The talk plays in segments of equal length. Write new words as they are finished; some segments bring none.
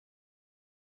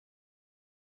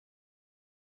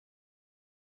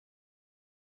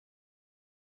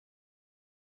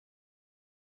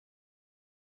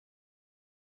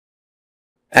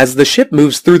As the ship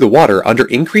moves through the water under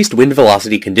increased wind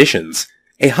velocity conditions,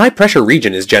 a high-pressure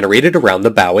region is generated around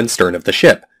the bow and stern of the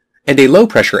ship, and a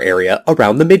low-pressure area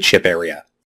around the midship area.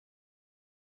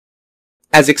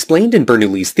 As explained in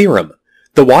Bernoulli's theorem,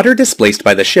 the water displaced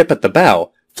by the ship at the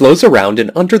bow flows around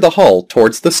and under the hull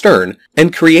towards the stern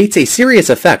and creates a serious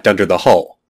effect under the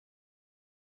hull.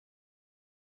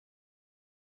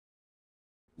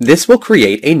 This will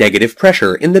create a negative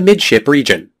pressure in the midship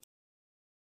region.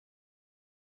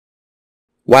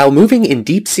 While moving in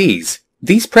deep seas,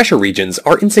 these pressure regions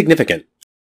are insignificant.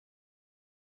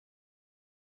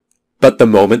 But the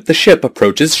moment the ship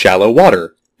approaches shallow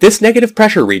water, this negative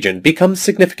pressure region becomes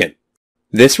significant.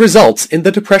 This results in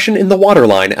the depression in the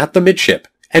waterline at the midship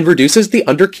and reduces the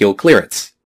underkeel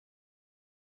clearance.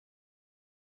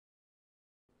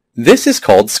 This is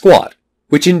called squat,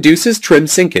 which induces trim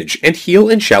sinkage and heel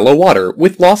in shallow water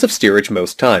with loss of steerage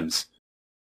most times.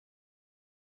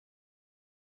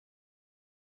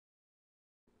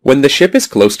 When the ship is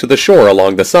close to the shore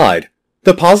along the side,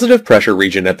 the positive pressure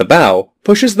region at the bow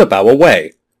pushes the bow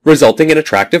away, resulting in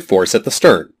attractive force at the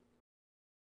stern.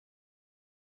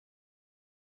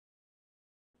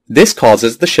 This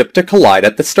causes the ship to collide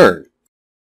at the stern.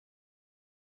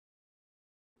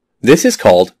 This is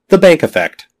called the bank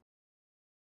effect.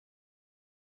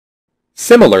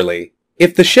 Similarly,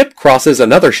 if the ship crosses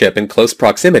another ship in close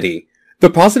proximity, the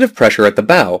positive pressure at the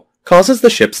bow causes the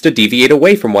ships to deviate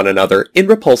away from one another in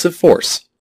repulsive force.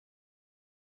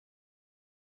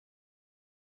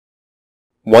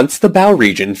 Once the bow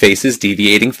region faces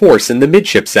deviating force in the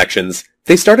midship sections,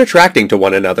 they start attracting to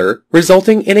one another,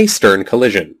 resulting in a stern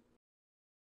collision.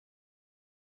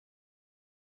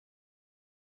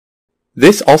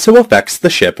 This also affects the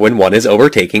ship when one is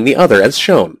overtaking the other as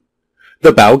shown.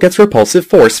 The bow gets repulsive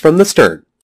force from the stern.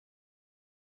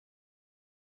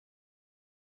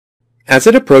 As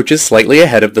it approaches slightly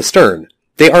ahead of the stern,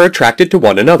 they are attracted to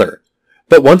one another,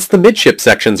 but once the midship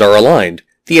sections are aligned,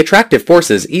 the attractive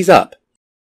forces ease up.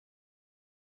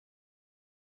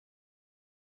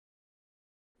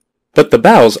 But the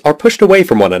bows are pushed away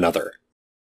from one another.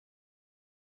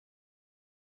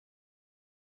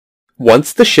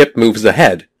 Once the ship moves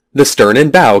ahead, the stern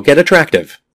and bow get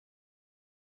attractive.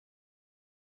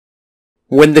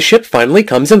 When the ship finally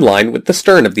comes in line with the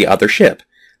stern of the other ship,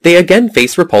 they again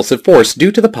face repulsive force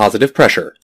due to the positive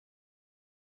pressure.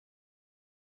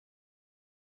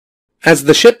 As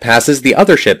the ship passes the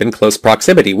other ship in close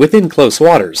proximity within close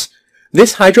waters,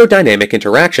 this hydrodynamic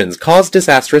interactions cause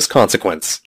disastrous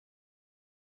consequence.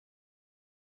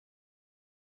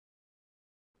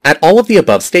 At all of the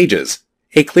above stages,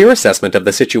 a clear assessment of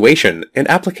the situation and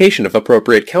application of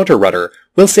appropriate counter rudder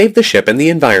will save the ship and the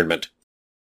environment.